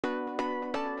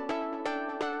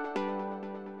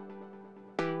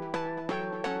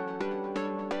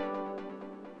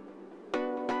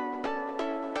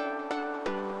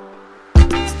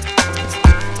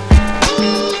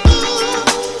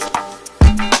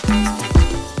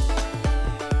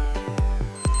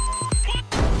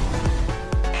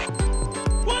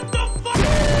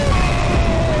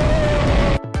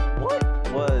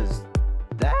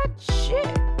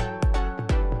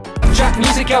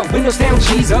windows down,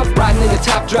 G's up, riding in the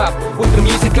top drop with the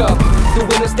music up. The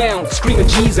windows down, screaming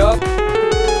G's up.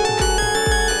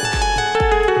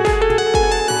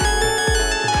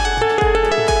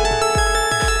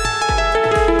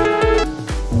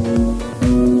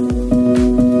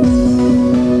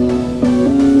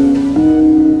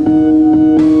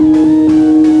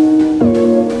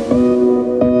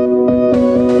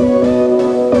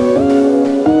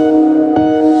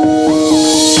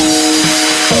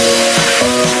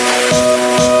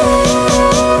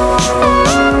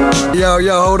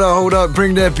 Yo, hold up,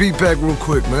 bring that beat back real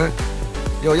quick, man.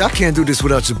 Yo, y'all can't do this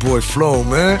without your boy Flo,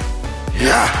 man.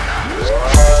 Yeah.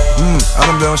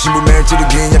 아름다운 신부 married to the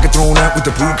game, 약간 thrown out with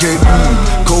the bouquet.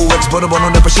 Coex, but I'm on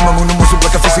that, but she my moon, 모습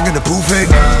like I'm facing in the buffet.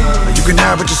 You can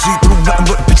have what you see through, nothing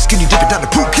but a big skinny dipping down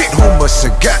the Phuket. Who must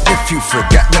have got if you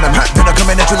forgot that I'm hot, then I'm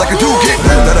coming at you like a dookie.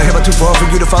 That I have too far for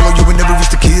you to follow, you and never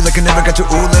reach the key, like I never got your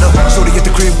old letter. So they at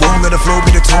the crib, won't let her flow,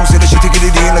 be the tone, say that she take it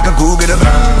in like a go get her.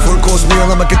 Full course meal,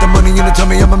 I'ma get the money in the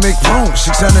tummy, I'ma make room.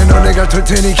 식사는 너네가 털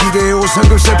테니 기대해 오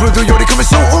삼겹살 불도 요리 coming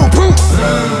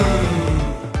soon.